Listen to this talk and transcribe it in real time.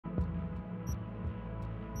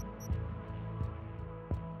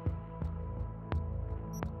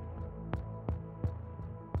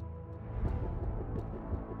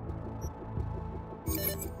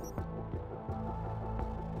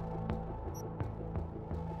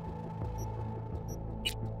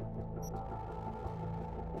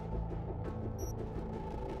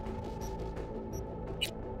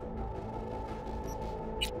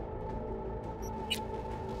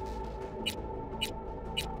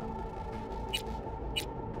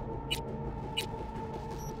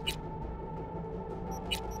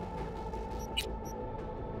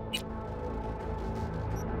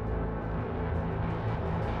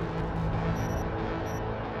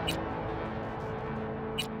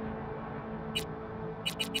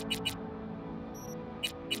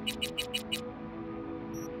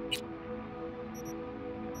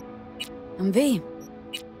I'm V.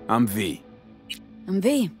 I'm V. I'm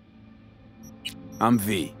V. I'm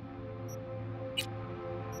V.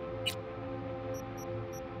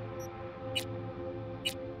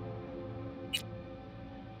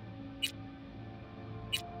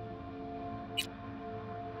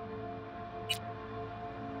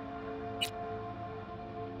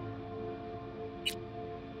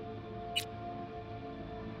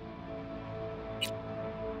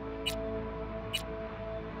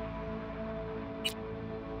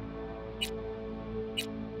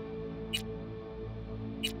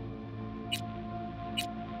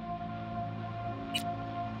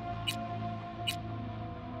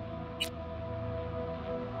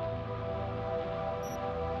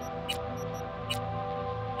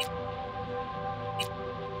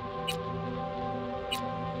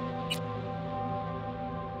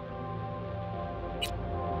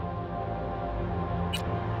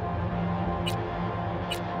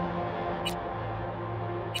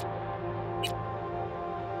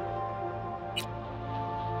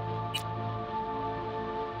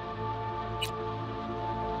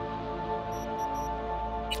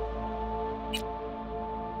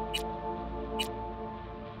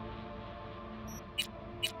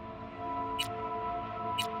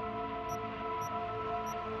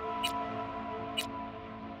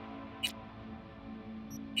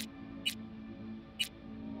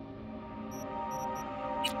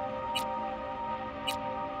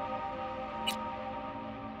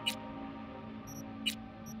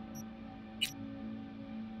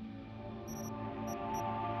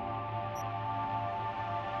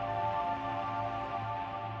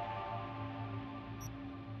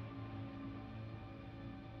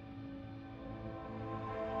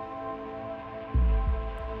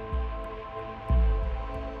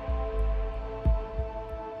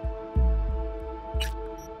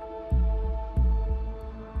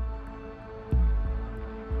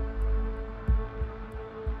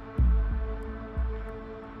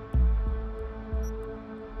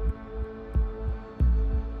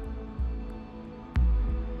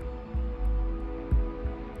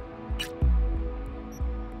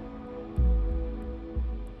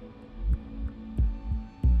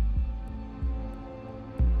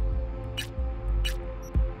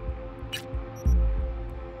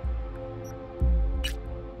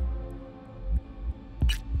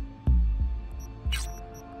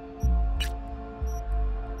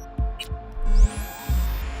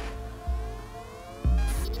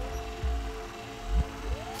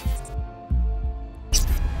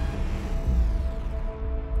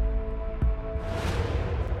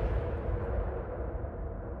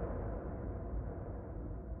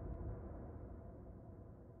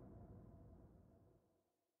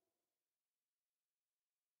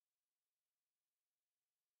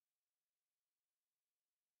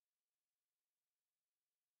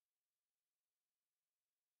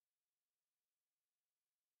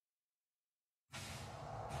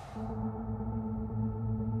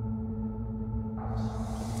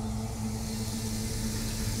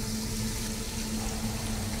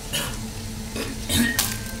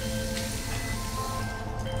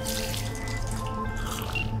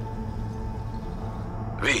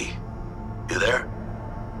 V, you there?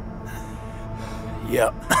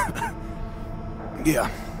 Yep.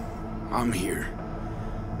 Yeah, I'm here.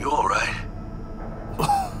 You alright?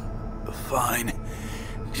 Fine.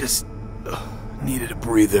 Just needed a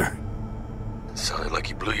breather. Sounded like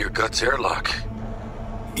you blew your guts airlock.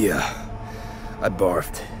 Yeah, I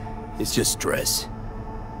barfed. It's just stress.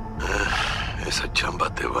 Esa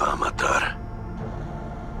chamba te va a matar.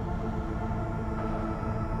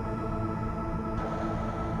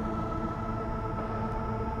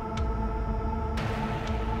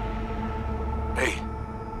 Hey,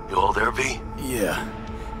 you all there, V? Yeah,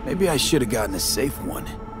 maybe I should have gotten a safe one,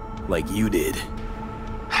 like you did.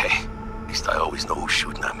 Hey, at least I always know who's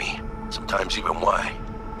shooting at me. Sometimes even why.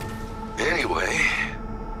 Anyway,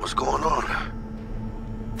 what's going on?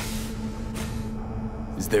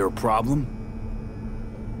 Is there a problem?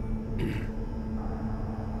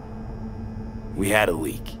 We had a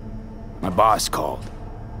leak. My boss called.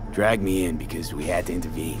 Dragged me in because we had to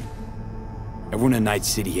intervene. Everyone in Night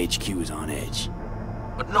City HQ is on edge.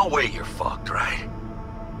 But no way you're fucked, right?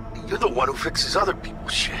 You're the one who fixes other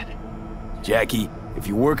people's shit. Jackie, if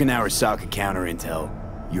you work in Arasaka counter intel,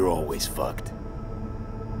 you're always fucked.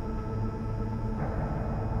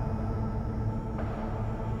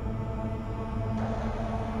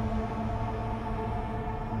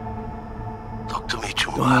 Talk to me,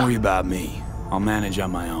 Chuma. Don't worry about me. I'll manage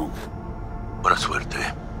on my own. Buena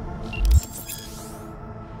suerte.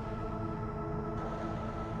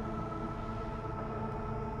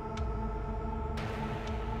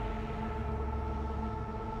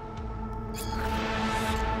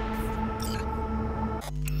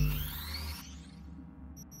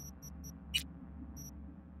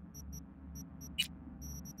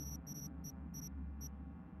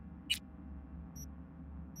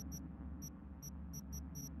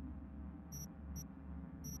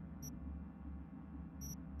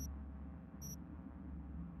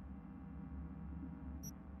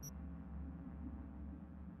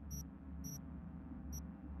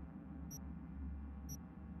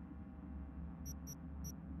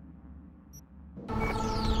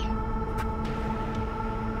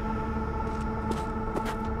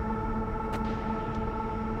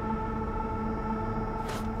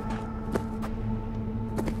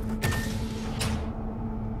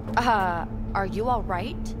 Are you all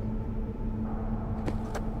right?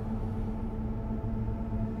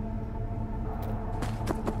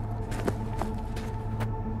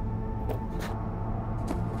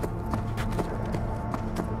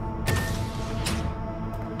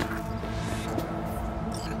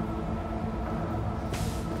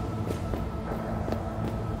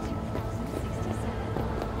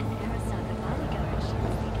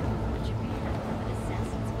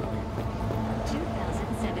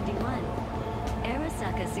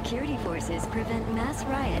 Security forces prevent mass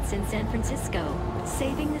riots in San Francisco,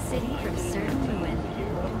 saving the city from certain ruin.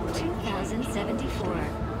 2074,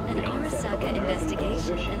 an Arasaka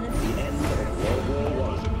investigation eliminates World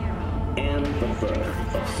War I and the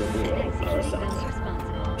birth of Severo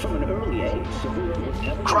Arasaka. From an early age, Severo was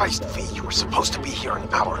heavily... Christ, V, you were supposed to be here an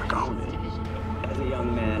hour ago. As a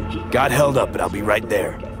young man, he Got held up, but I'll be right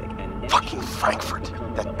there. Fucking Frankfurt.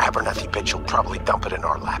 That Abernathy bitch will probably dump it in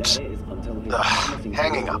our laps.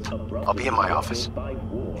 Hanging up. I'll be in my office.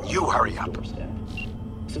 You hurry up.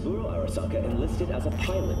 Severo Arasaka enlisted as a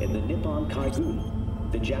pilot in the Nippon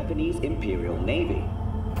Kaigun, the Japanese Imperial Navy.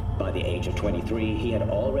 By the age of 23, he had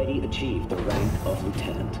already achieved the rank of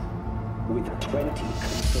lieutenant. With 20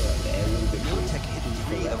 confirmed aerial victories, Tech hit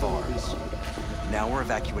 3 of ours. Now we're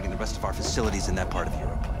evacuating the rest of our facilities in that part of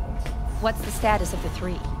Europe. What's the status of the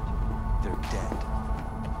 3? They're dead.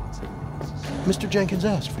 Mr. Jenkins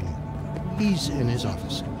asked for you. He's in his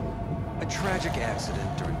office. A tragic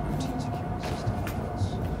accident during routine security system.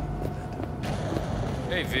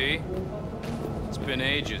 Hey, V. It's been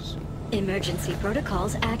ages. Emergency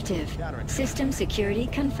protocols active. System security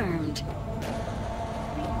confirmed.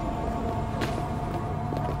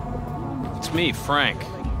 It's me, Frank.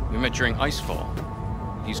 We met during Icefall.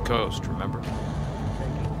 East Coast, remember?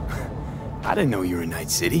 I didn't know you were in Night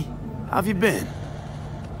City. How have you been?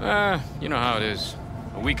 You know how it is.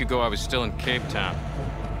 A week ago, I was still in Cape Town.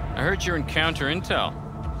 I heard you're in counter intel.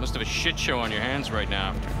 Must have a shit show on your hands right now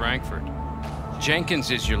after Frankfurt.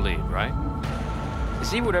 Jenkins is your lead, right?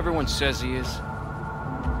 Is he what everyone says he is?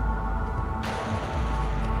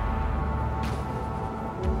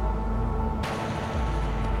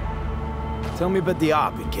 Tell me about the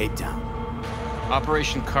op in Cape Town.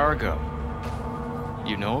 Operation Cargo.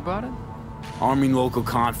 You know about it? Arming local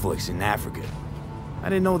conflicts in Africa. I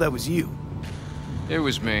didn't know that was you. It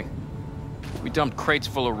was me. We dumped crates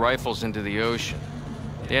full of rifles into the ocean.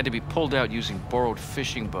 They had to be pulled out using borrowed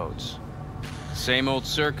fishing boats. Same old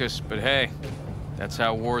circus, but hey, that's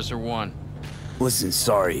how wars are won. Listen,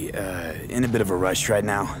 sorry, in a bit of a rush right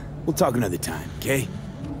now. We'll talk another time, okay?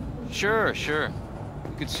 Sure.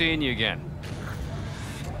 Good seeing you again.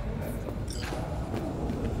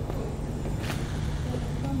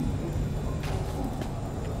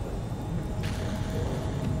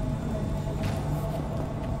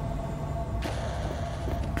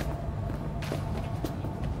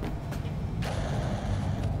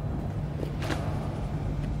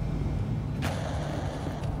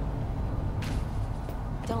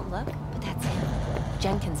 Don't look, but that's him.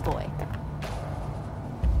 Jenkins' boy.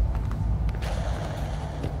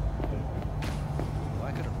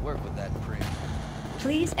 Why could it work with that print?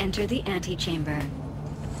 Please enter the antechamber.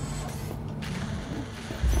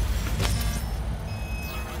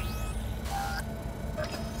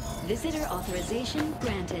 Visitor authorization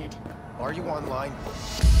granted. Are you online?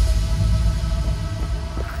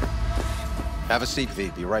 Have a seat, V.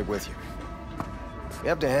 Be right with you. We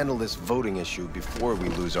have to handle this voting issue before we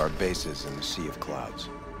lose our bases in the Sea of Clouds.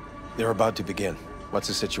 They're about to begin. What's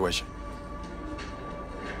the situation?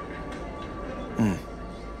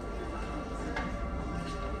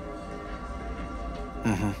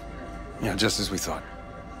 Yeah, just as we thought.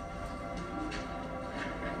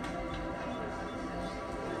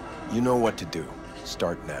 You know what to do.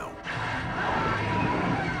 Start now.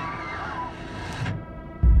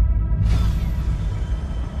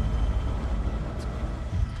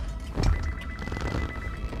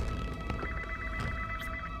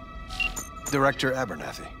 Director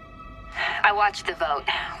Abernathy. I watched the vote.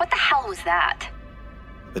 What the hell was that?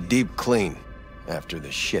 A deep clean after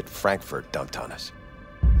the shit Frankfurt dumped on us.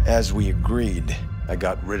 As we agreed, I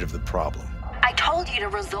got rid of the problem. I told you to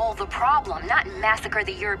resolve the problem, not massacre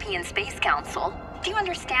the European Space Council. Do you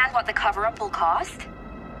understand what the cover-up will cost?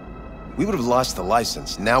 We would have lost the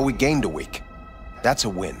license. Now we gained a week. That's a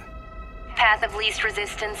win. Path of least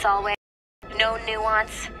resistance always. No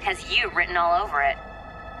nuance, has you written all over it.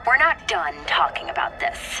 We're not done talking about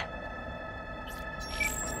this.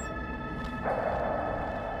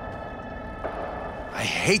 I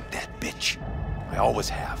hate that bitch. I always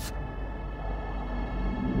have.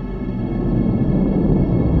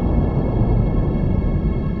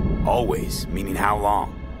 Always, meaning how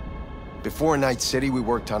long? Before Night City, we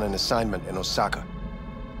worked on an assignment in Osaka.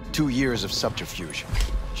 2 years of subterfuge.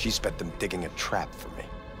 She spent them digging a trap for me.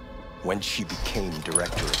 When she became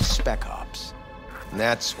director of Spec Ops, and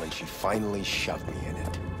that's when she finally shoved me in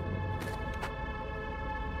it.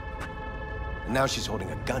 And now she's holding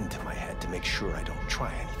a gun to my head to make sure I don't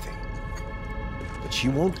try anything. But she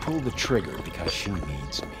won't pull the trigger because she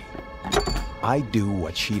needs me. I do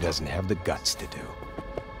what she doesn't have the guts to do.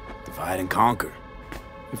 Divide and conquer.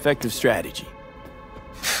 Effective strategy.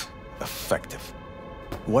 Effective.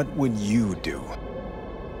 What would you do?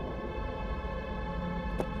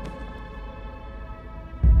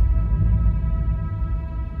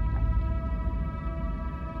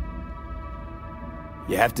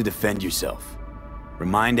 You have to defend yourself.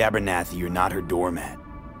 Remind Abernathy you're not her doormat.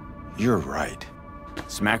 You're right.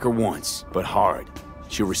 Smack her once, but hard.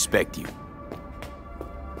 She'll respect you.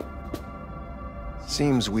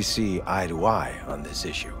 Seems we see eye to eye on this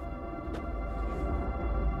issue.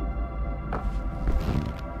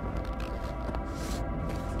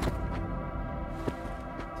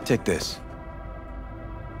 Take this.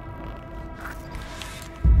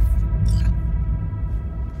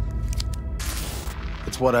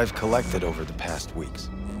 It's what I've collected over the past weeks.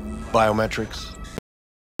 Biometrics,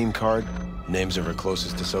 SIM card, names of her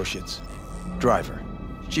closest associates, driver,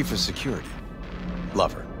 chief of security,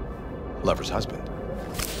 lover, lover's husband,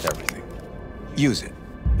 everything. Use it,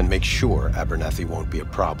 and make sure Abernathy won't be a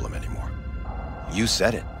problem anymore. You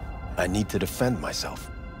said it. I need to defend myself.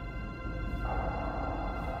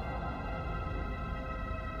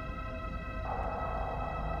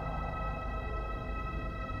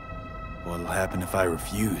 What'll happen if I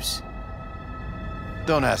refuse?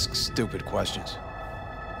 Don't ask stupid questions.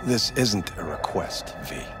 This isn't a request,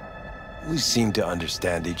 V. We seem to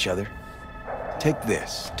understand each other. Take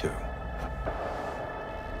this, too.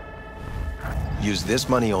 Use this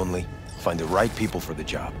money only, find the right people for the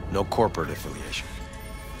job, no corporate affiliation.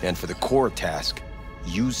 And for the core task,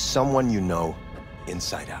 use someone you know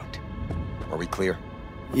inside out. Are we clear?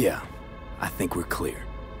 Yeah, I think we're clear.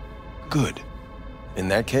 Good. In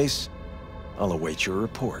that case, I'll await your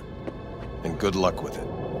report. And good luck with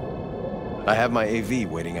it. I have my AV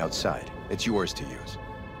waiting outside. It's yours to use.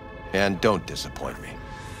 And don't disappoint me.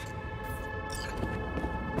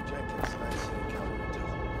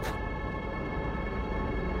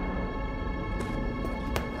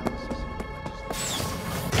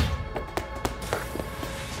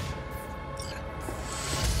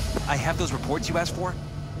 I have those reports you asked for?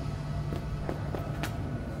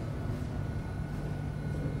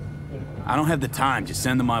 I don't have the time, just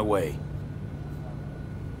send them my way.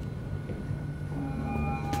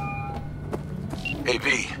 Hey,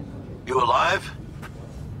 V, you alive?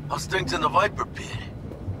 How's things in the Viper pit?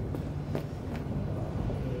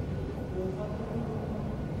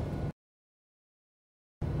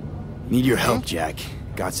 Need your help, Jack.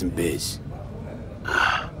 Got some biz.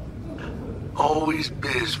 Always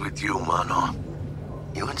biz with you, mano.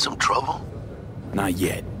 You in some trouble? Not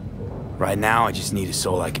yet. Right now, I just need a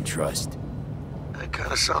soul I can trust. That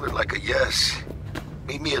kinda sounded like a yes.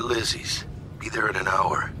 Meet me at Lizzie's. Be there in an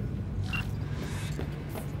hour.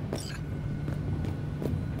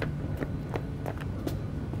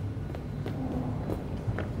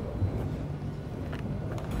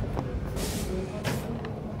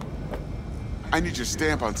 I need your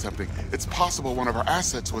stamp on something. It's possible one of our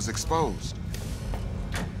assets was exposed.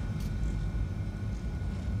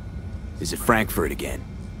 Is it Frankfurt again?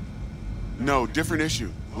 No, different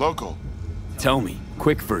issue. Local. Tell me.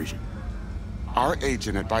 Quick version. Our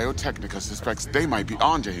agent at Biotechnica suspects they might be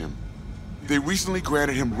onto him. They recently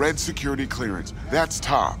granted him red security clearance. That's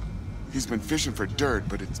top. He's been fishing for dirt,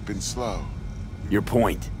 but it's been slow. Your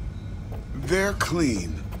point? They're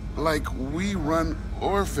clean. Like we run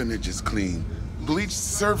orphanages clean. Bleached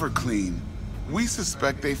server clean. We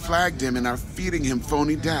suspect they flagged him and are feeding him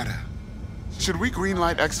phony data. Should we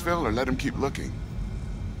greenlight exfil or let him keep looking?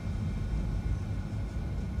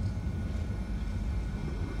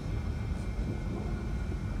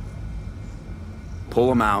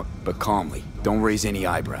 Pull him out, but calmly. Don't raise any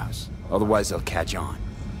eyebrows. Otherwise, they'll catch on.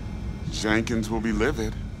 Jenkins will be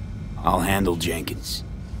livid. I'll handle Jenkins.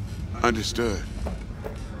 Understood.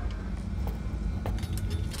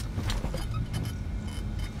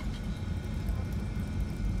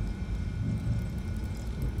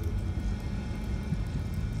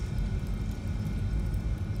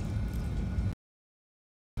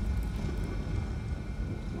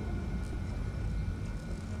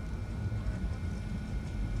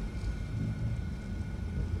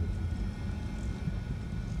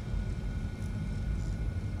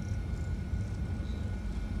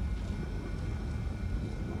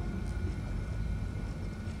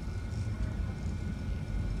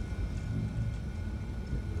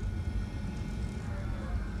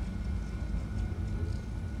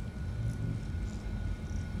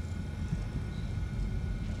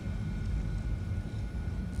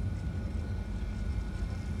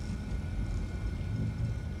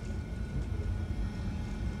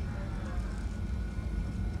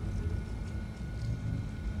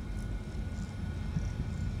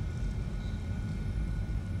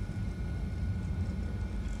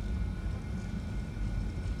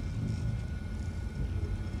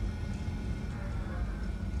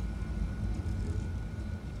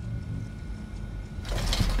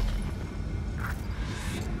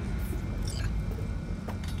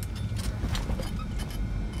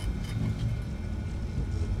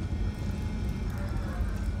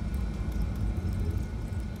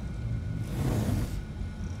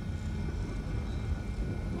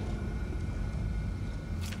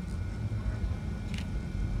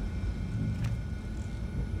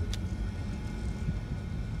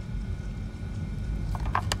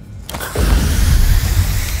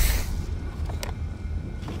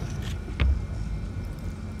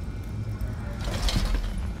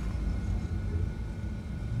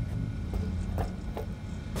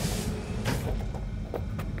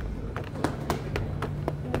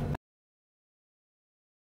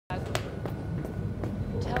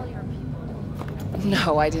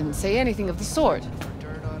 No, I didn't say anything of the sort.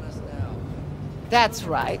 That's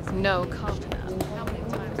right, no comment. How many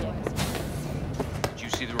times have I said? Did you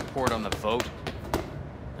see the report on the vote?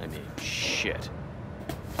 I mean, shit.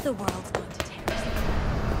 The world's going to tear.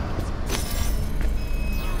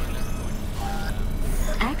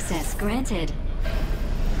 Access granted.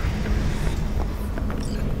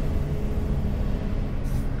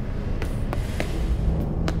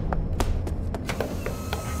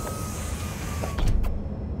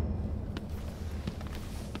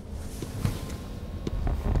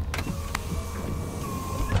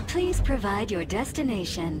 Please provide your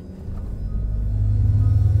destination.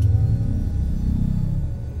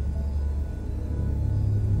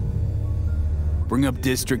 Bring up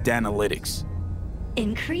district analytics.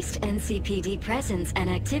 Increased NCPD presence and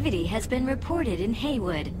activity has been reported in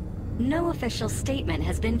Haywood. No official statement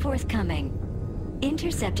has been forthcoming.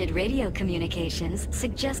 Intercepted radio communications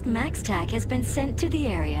suggest MaxTac has been sent to the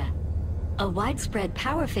area. A widespread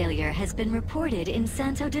power failure has been reported in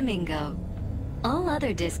Santo Domingo. All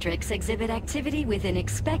other districts exhibit activity within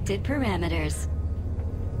expected parameters.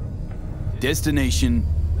 Destination,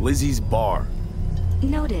 Lizzie's Bar.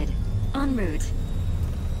 Noted. En route.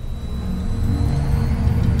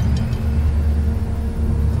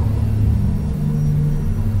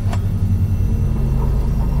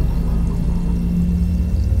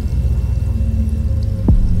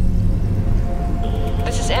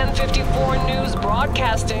 This is N54 News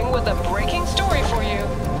broadcasting with a breaking story for you.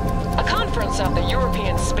 A conference of the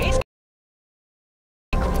European Space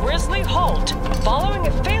grisly halt following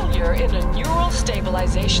a failure in a neural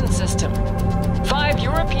stabilization system. 5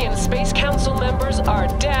 European Space Council members are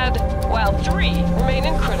dead, while 3 remain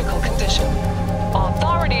in critical condition.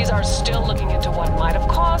 Authorities are still looking into what might have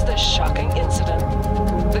caused this shocking incident.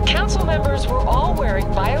 The council members were all wearing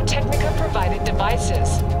Biotechnica-provided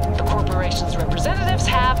devices. The corporation's representatives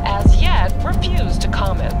have, as yet, refused to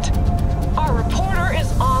comment. Our reporter is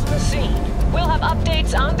on the scene. We'll have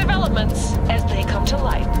updates on developments as they come to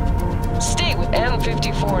light. Stay with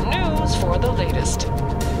N54 News for the latest.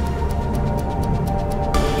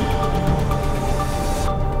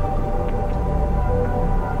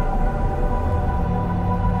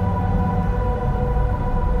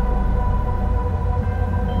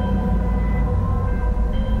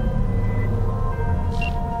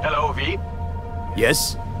 Hello, V.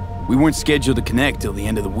 Yes? We weren't scheduled to connect till the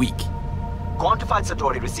end of the week. Quantified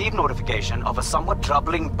Satori received notification of a somewhat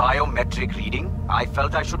troubling biometric reading. I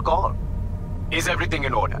felt I should call. Is everything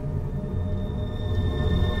in order?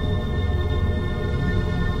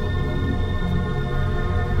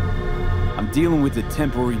 I'm dealing with a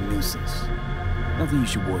temporary nuisance. Nothing you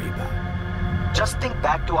should worry about. Just think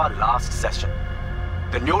back to our last session.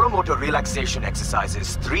 The neuromotor relaxation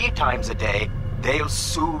exercises 3 times a day. They'll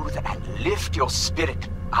soothe and lift your spirit.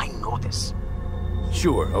 I know this.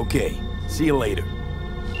 Sure, okay. See you later.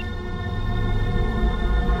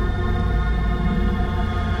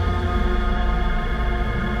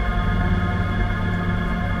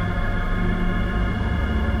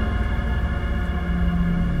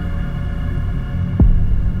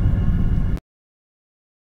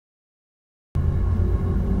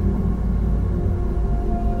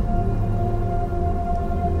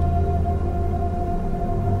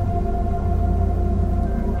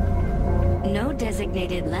 No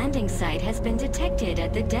designated landing site has been detected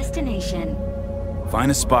at the destination.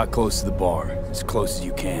 Find a spot close to the bar, as close as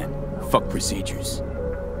you can. Fuck procedures.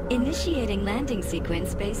 Initiating landing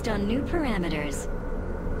sequence based on new parameters.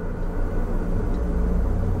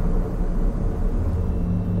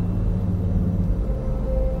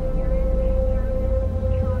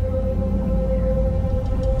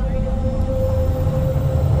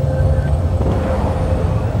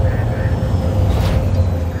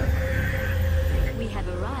 We have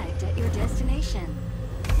arrived at your destination.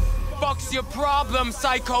 Fuck's your problem,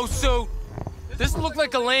 Psycho Suit? This look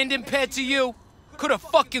like a landing pad to you? Could have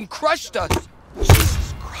fucking crushed us.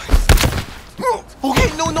 Jesus Christ. Okay,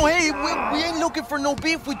 no, hey, we ain't looking for no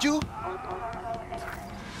beef with you.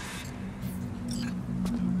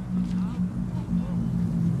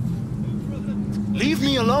 Leave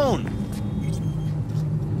me alone.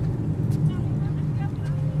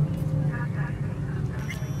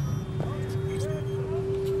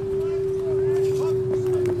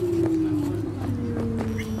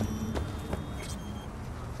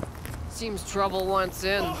 Seems trouble wants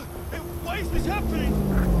in. Why is this happening?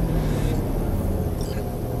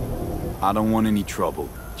 I don't want any trouble.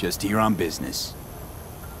 Just here on business.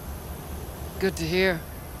 Good to hear.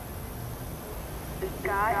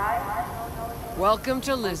 Welcome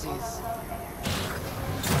to Lizzie's.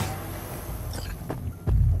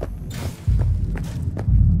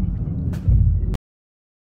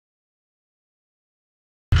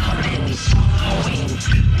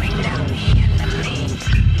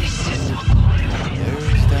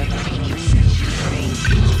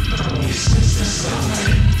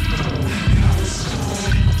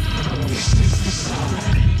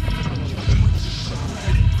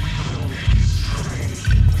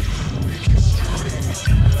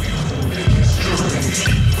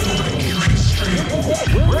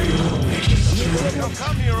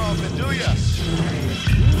 often, do ya?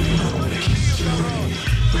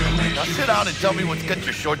 Now sit down and tell me what's got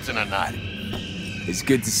your shorts in a knot. It's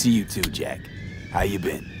good to see you too, Jack. How you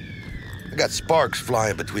been? I got sparks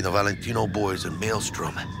flying between the Valentino boys and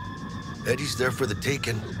Maelstrom. Eddie's there for the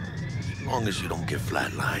taking, as long as you don't get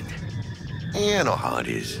flatlined. Yeah, I know how it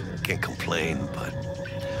is. Can't complain, but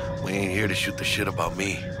we ain't here to shoot the shit about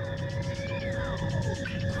me.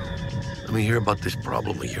 Let me hear about this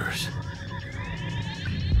problem of yours.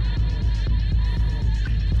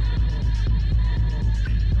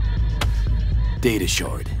 Data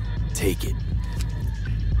shard. Take it.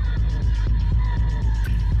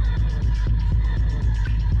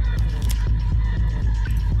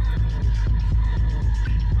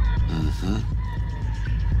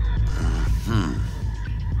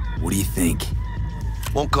 What do you think?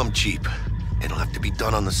 Won't come cheap. It'll have to be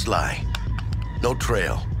done on the sly. No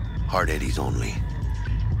trail. Hard Eddies only.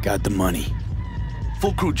 Got the money.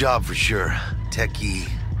 Full crew job for sure. Techie,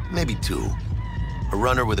 maybe two. A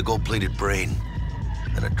runner with a gold-plated brain.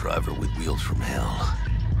 And a driver with wheels from hell.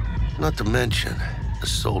 Not to mention, a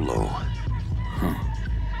solo. Huh.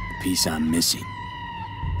 The piece I'm missing.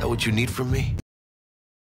 That what you need from me?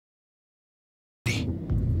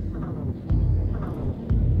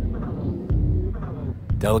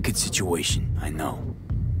 Delicate situation, I know.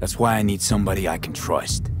 That's why I need somebody I can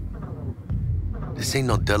trust. This ain't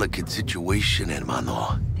no delicate situation,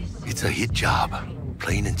 hermano. It's a hit job.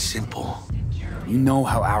 Plain and simple. You know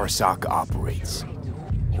how Arasaka operates.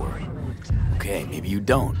 Or, okay, maybe you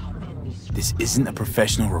don't. This isn't a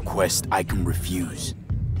professional request I can refuse.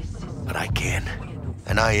 But I can.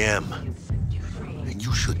 And I am. And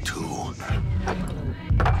you should too.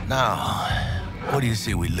 Now, what do you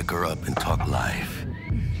say we liquor up and talk live?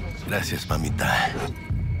 Gracias, mamita.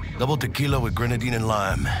 Double tequila with grenadine and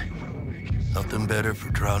lime. Nothing better for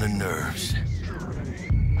drowning nerves.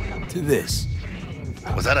 To this.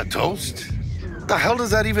 Was that a toast? What the hell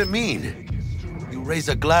does that even mean? You raise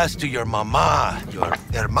a glass to your mama, your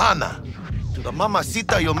hermana, to the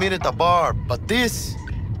mamacita you'll meet at the bar, but this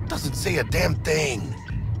doesn't say a damn thing.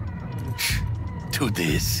 To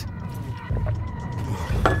this.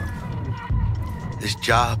 This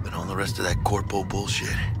job and all the rest of that corpo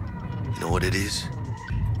bullshit. You know what it is?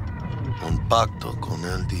 Un pacto con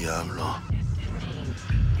el diablo.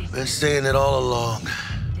 Been saying it all along.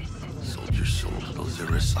 Sold your soul to those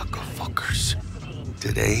Arasaka fuckers.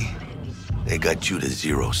 Today, they got you to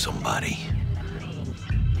zero somebody.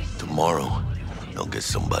 Tomorrow, they'll get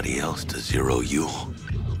somebody else to zero you.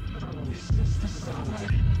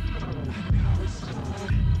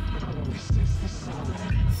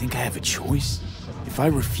 You think I have a choice? If I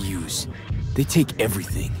refuse, they take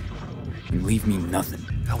everything and leave me nothing.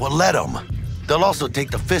 Well, let them. They'll also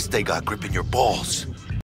take the fist they got gripping your balls.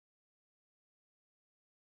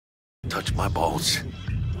 Touch my balls.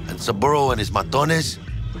 And Saburo and his matones,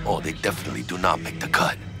 oh, they definitely do not make the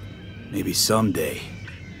cut. Maybe someday.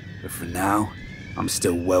 But for now, I'm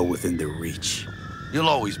still well within their reach. You'll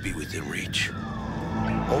always be within reach.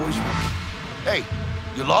 Always. Hey,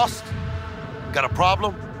 you lost? Got a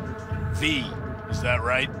problem? V, is that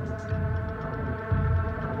right?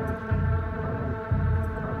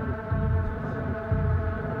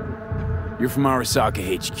 You're from Arasaka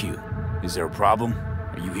HQ. Is there a problem?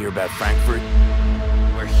 Are you here about Frankfurt?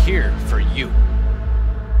 We're here for you.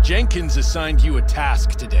 Jenkins assigned you a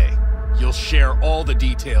task today. You'll share all the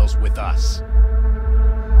details with us.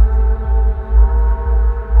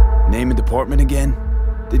 Name and department again?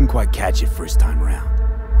 Didn't quite catch it first time around.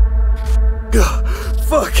 Ugh,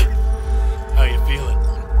 fuck! How you feeling?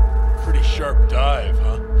 Pretty sharp dive,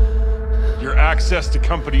 huh? Your access to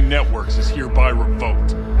company networks is hereby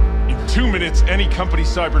revoked. In 2 minutes, any company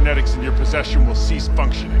cybernetics in your possession will cease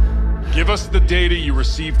functioning. Give us the data you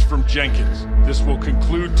received from Jenkins. This will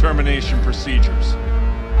conclude termination procedures.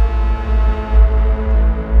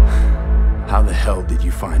 How the hell did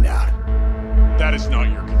you find out? That is not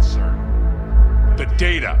your concern. The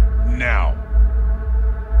data, now.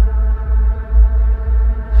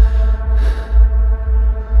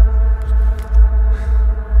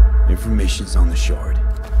 Information's on the shard.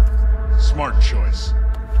 Smart choice.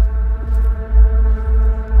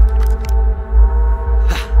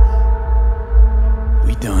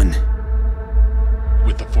 We done?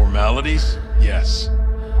 With the formalities, yes.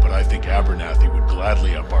 But I think Abernathy would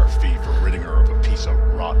gladly up our fee for ridding her of a piece of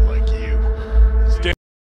rot like you. Stay.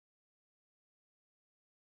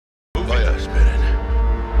 Vaya, Spirit.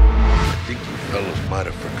 I think you fellows might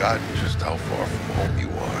have forgotten just how far from home you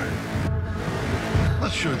are.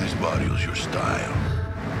 Not sure this barrio's your style,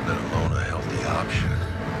 let alone a healthy option.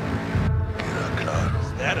 Queda claro.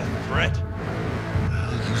 Is that a threat?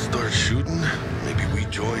 Well, you shooting, maybe we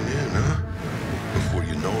join in, huh? Before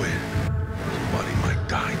you know it, somebody might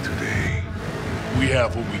die today. We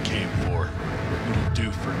have what we came for. It'll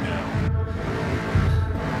do for now.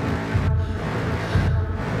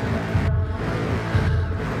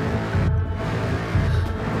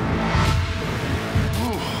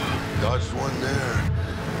 Ooh, dodged one there.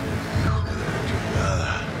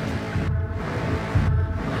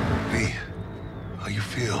 V, how you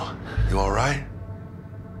feel? You all right?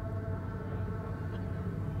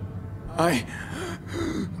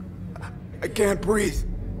 I can't breathe.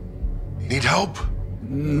 Need help?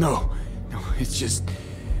 No, it's just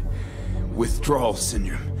withdrawal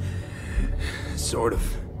syndrome. Sort of.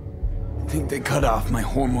 I think they cut off my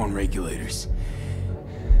hormone regulators.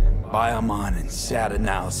 Biomon and SAT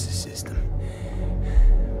analysis system.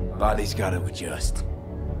 Body's gotta adjust.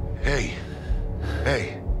 Hey.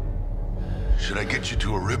 Should I get you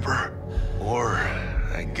to a Ripper? Or,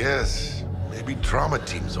 I guess, maybe trauma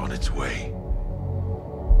team's on its way.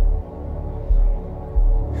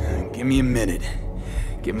 Give me a minute.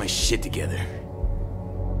 Get my shit together.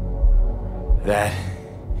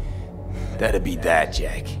 That'd be that,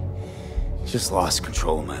 Jack. Just lost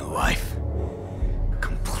control of my life.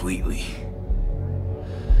 Completely.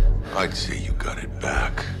 I'd say you got it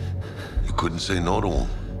back. You couldn't say no to them.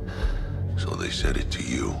 So they said it to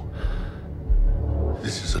you.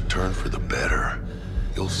 This is a turn for the better.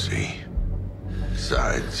 You'll see.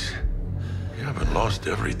 Besides, you haven't lost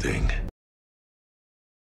everything.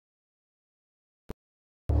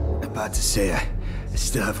 About to say I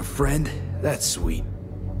still have a friend? That's sweet.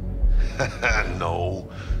 No,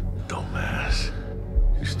 dumbass.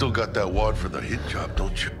 You still got that wad for the hit job,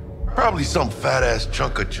 don't you? Probably some fat-ass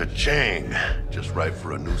chunk of cha-ching. Just right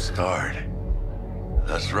for a new start.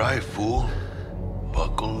 That's right, fool.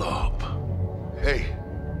 Buckle up. Hey,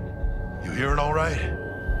 you hearing all right?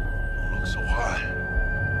 Don't look so hot.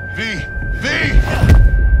 V!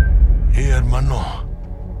 Hey, hermano.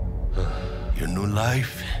 Your new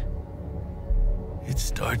life? It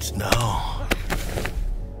starts now.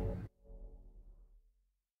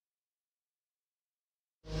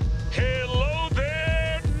 Hello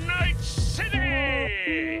there, Night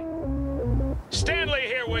City! Stanley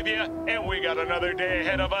here with you, and we got another day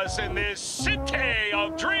ahead of us in this city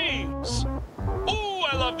of dreams. Ooh,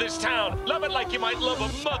 I love this town. Love it like you might love a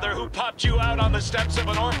mother who popped you out on the steps of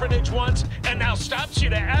an orphanage once and now stops you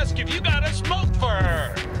to ask if you got a smoke for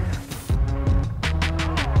her.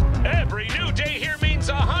 Every new day here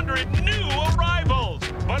means 100 new arrivals,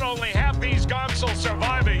 but only half these gonks will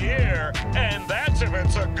survive a year, and that's if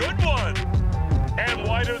it's a good one. And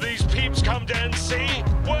why do these peeps come to NC?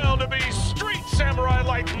 Well, to be street samurai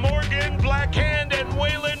like Morgan, Blackhand, and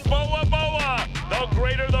Waylon Boa Boa. The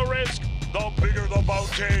greater the risk, the bigger the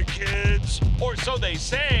bounty, kids. Or so they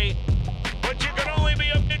say. But you can only be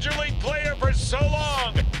a Major League player for so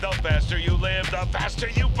long. The faster you live, the faster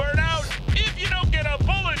you burn out. If you don't get a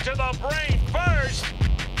bullet to the brain first.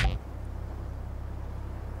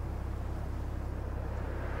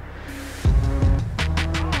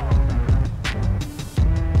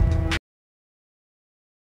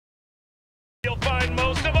 You'll find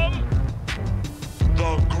most of them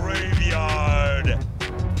the graveyard.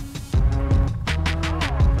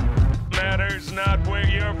 Matters not where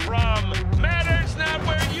you're from, matters not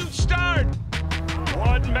where you start.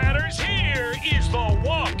 What matters here is the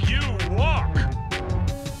walk you walk.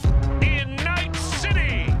 In Night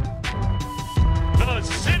City, the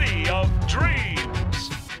city of dreams.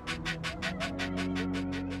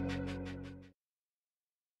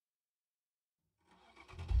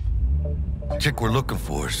 Chick we're looking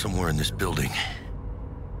for is somewhere in this building.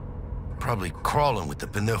 Probably crawling with the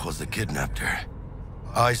pendejos that kidnapped her.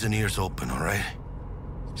 Eyes and ears open, all right?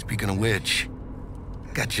 Speaking of which,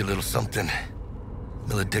 got you a little something.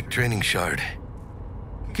 Militech training shard.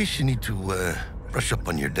 In case you need to, brush up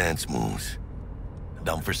on your dance moves.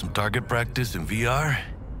 Down for some target practice in VR?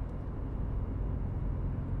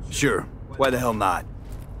 Sure. Why the hell not?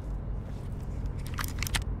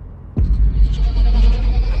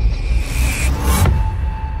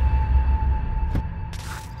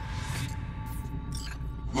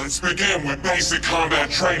 Let's begin with basic combat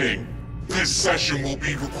training. This session will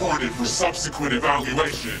be recorded for subsequent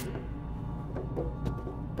evaluation.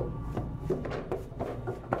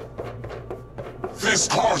 This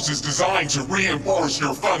course is designed to reinforce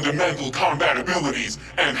your fundamental combat abilities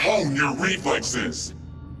and hone your reflexes.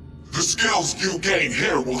 The skills you gain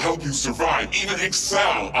here will help you survive, even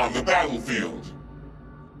excel on the battlefield.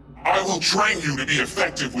 I will train you to be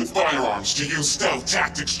effective with firearms, to use stealth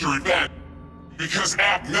tactics to your advantage. Because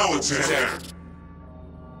act militant.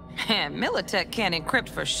 Man, Militech can't encrypt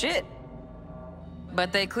for shit.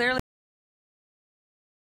 But they clearly...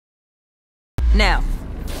 Now,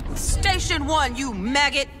 Station 1, you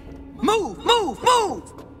maggot! Move, move,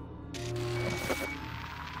 move!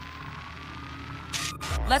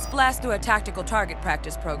 Let's blast through a tactical target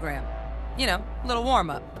practice program. You know, a little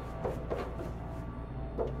warm-up.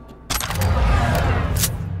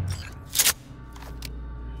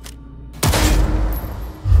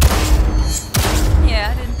 Yeah,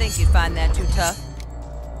 I didn't think you'd find that too tough.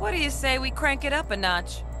 What do you say we crank it up a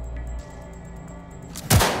notch?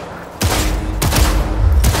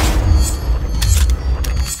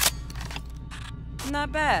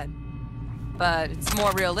 Not bad. But it's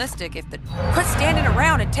more realistic if the... Quit standing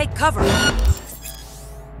around and take cover!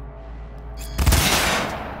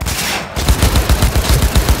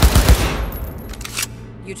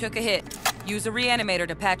 You took a hit. Use a reanimator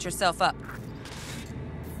to patch yourself up.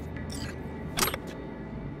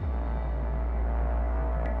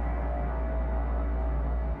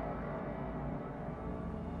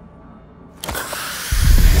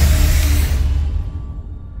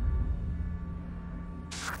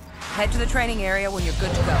 Head to the training area when you're good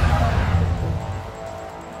to go.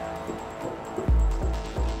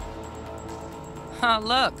 Oh,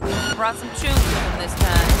 look. Brought some tunes with him this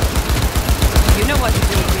time. You know what to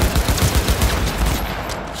do, dude.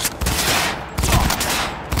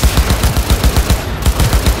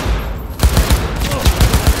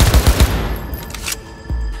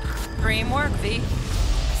 Dream work, V.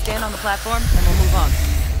 Stand on the platform and we'll move on.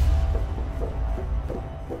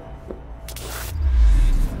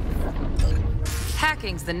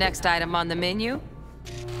 Hacking's the next item on the menu.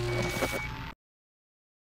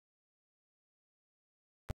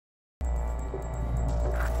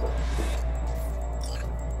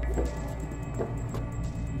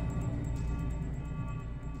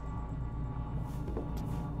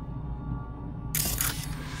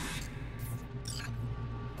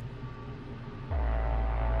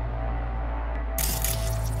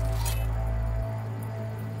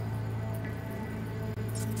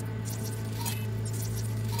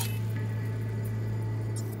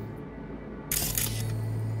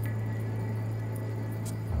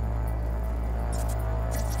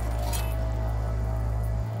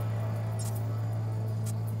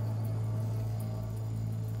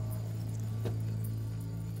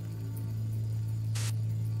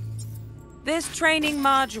 This training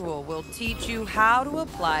module will teach you how to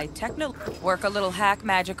apply work a little hack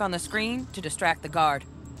magic on the screen to distract the guard.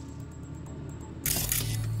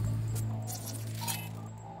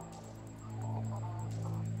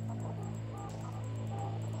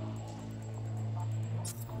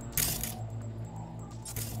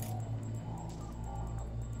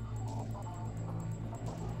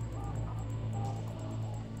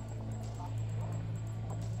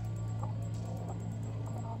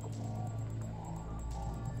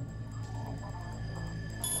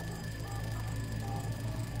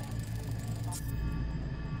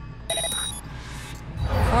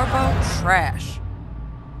 Trash.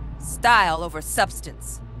 Style over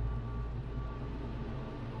substance.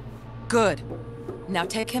 Good. Now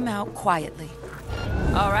take him out quietly.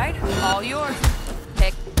 All right, all yours.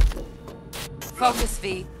 Take. Focus,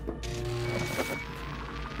 V.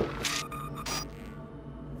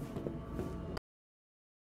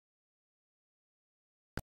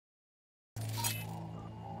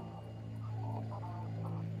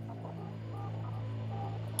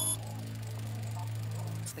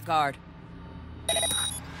 The guard.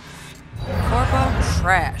 Corpo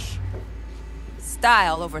trash.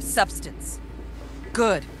 Style over substance.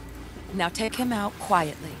 Good. Now take him out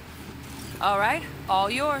quietly. All right, all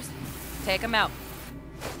yours. Take him out.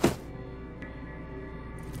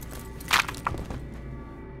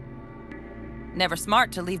 Never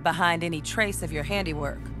smart to leave behind any trace of your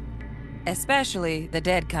handiwork. Especially the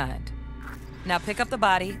dead kind. Now pick up the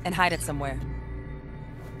body and hide it somewhere.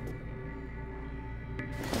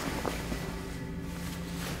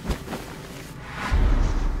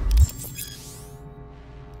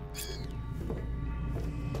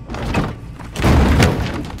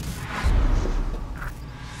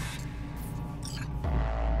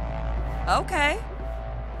 Okay.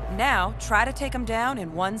 Now, try to take him down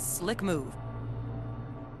in one slick move.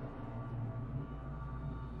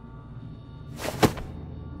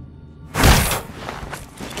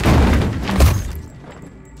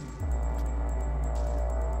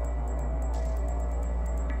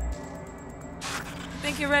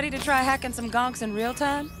 Think you're ready to try hacking some gonks in real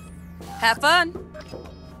time? Have fun!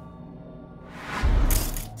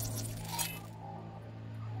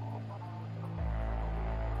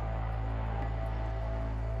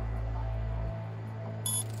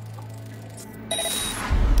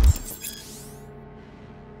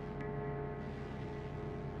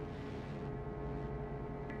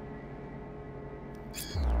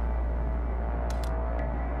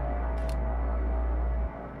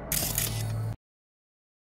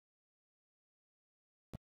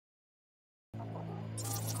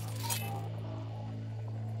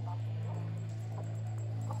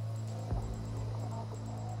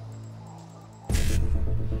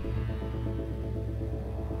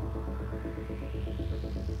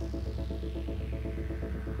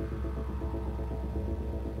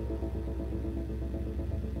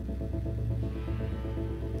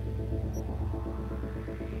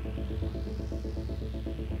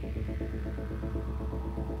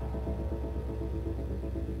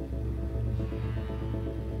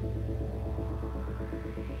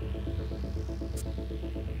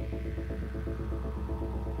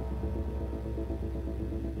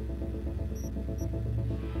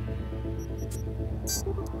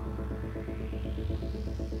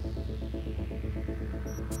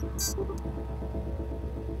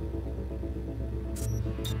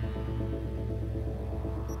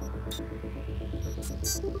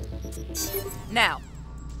 Now,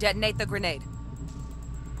 detonate the grenade.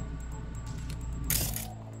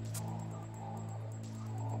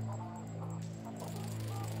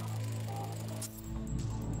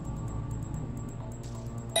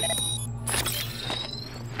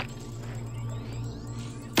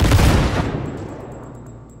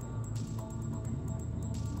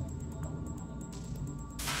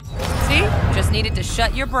 See? Just needed to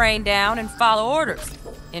shut your brain down and follow orders.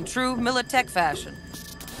 In true Militech fashion.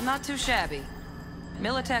 Not too shabby.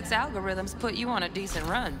 Militech's algorithms put you on a decent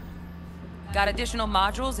run. Got additional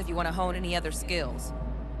modules if you want to hone any other skills.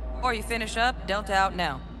 Or you finish up, Delta out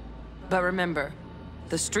now. But remember,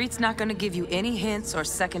 the street's not gonna give you any hints or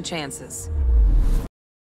second chances.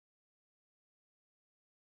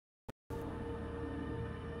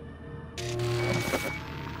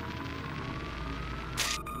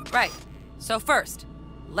 Right, so first,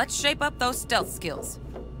 let's shape up those stealth skills.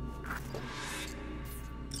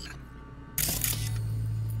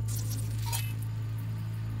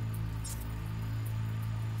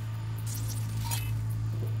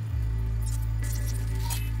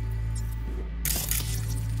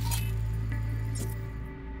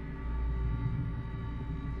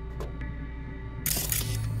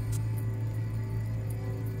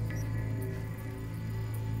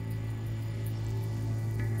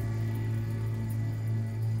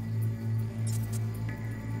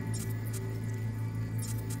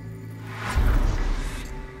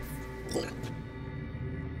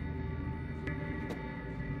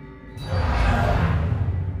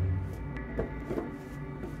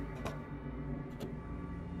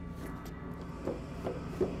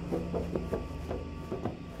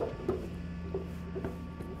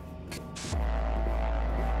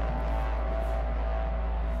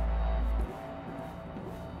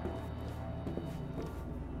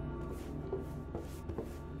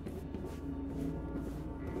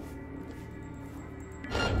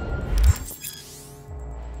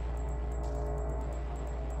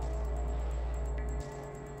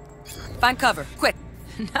 Find cover, quick.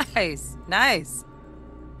 Nice, nice.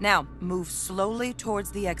 Now, move slowly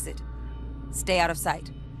towards the exit. Stay out of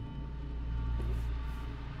sight.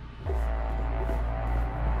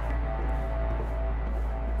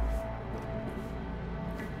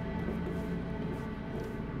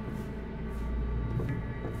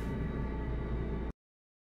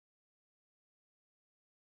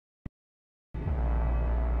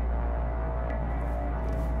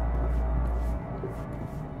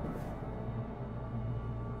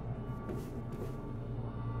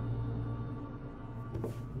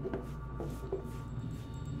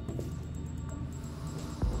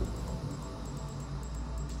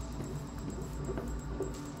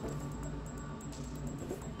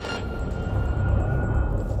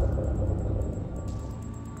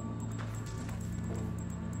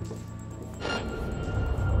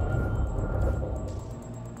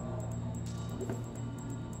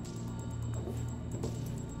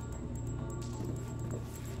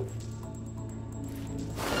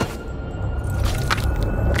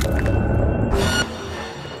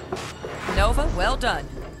 Well done.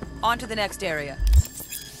 On to the next area.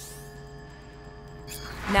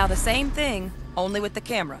 Now the same thing, only with the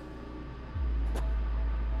camera.